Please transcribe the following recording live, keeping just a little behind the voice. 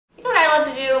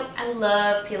know, I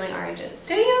love peeling oranges.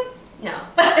 Do you? No.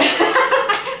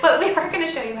 But we are going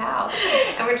to show you how.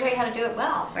 And we're going to show you how to do it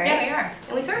well, right? Yeah, we are.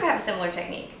 And we sort of have a similar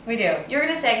technique. We do. You're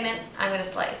going to segment, I'm going to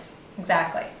slice.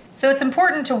 Exactly. So it's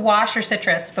important to wash your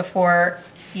citrus before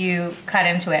you cut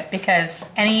into it because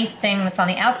anything that's on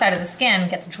the outside of the skin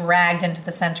gets dragged into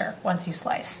the center once you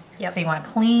slice. Yep. So you want a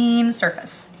clean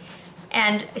surface.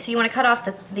 And so you want to cut off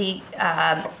the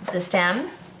stem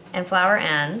and flower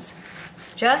ends.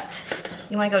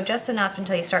 You want to go just enough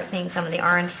until you start seeing some of the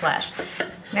orange flesh.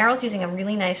 Merrill's using a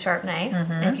really nice sharp knife,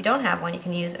 and if you don't have one, you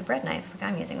can use a bread knife like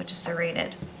I'm using, which is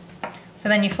serrated. So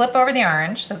then you flip over the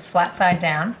orange, so the flat side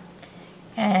down,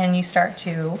 and you start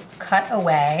to cut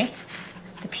away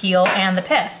the peel and the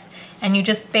pith. And you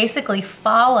just basically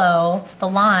follow the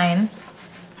line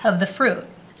of the fruit.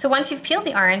 So once you've peeled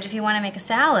the orange, if you want to make a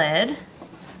salad,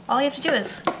 all you have to do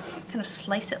is kind of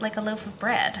slice it like a loaf of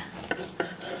bread.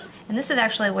 And this is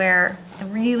actually where a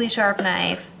really sharp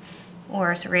knife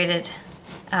or a serrated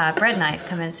bread knife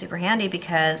come in super handy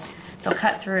because they'll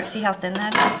cut through. See how thin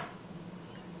that is?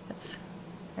 That's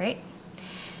right.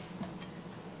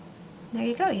 There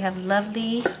you go. You have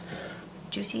lovely,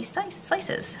 juicy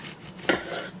slices.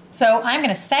 So I'm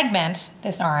going to segment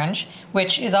this orange,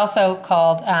 which is also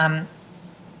called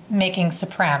making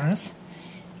supremes.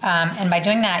 And by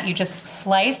doing that, you just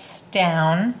slice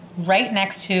down right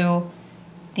next to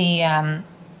the,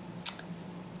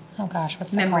 oh gosh,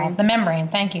 what's that called? The membrane,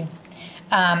 thank you.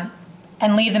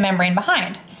 And leave the membrane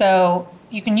behind. So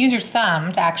you can use your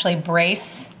thumb to actually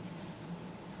brace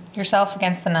yourself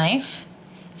against the knife,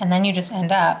 and then you just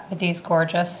end up with these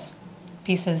gorgeous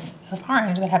pieces of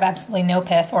orange that have absolutely no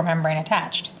pith or membrane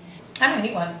attached. I'm gonna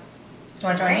eat one. You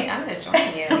wanna join me? I'm gonna join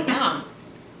you, yeah.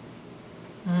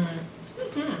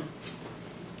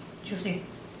 Juicy.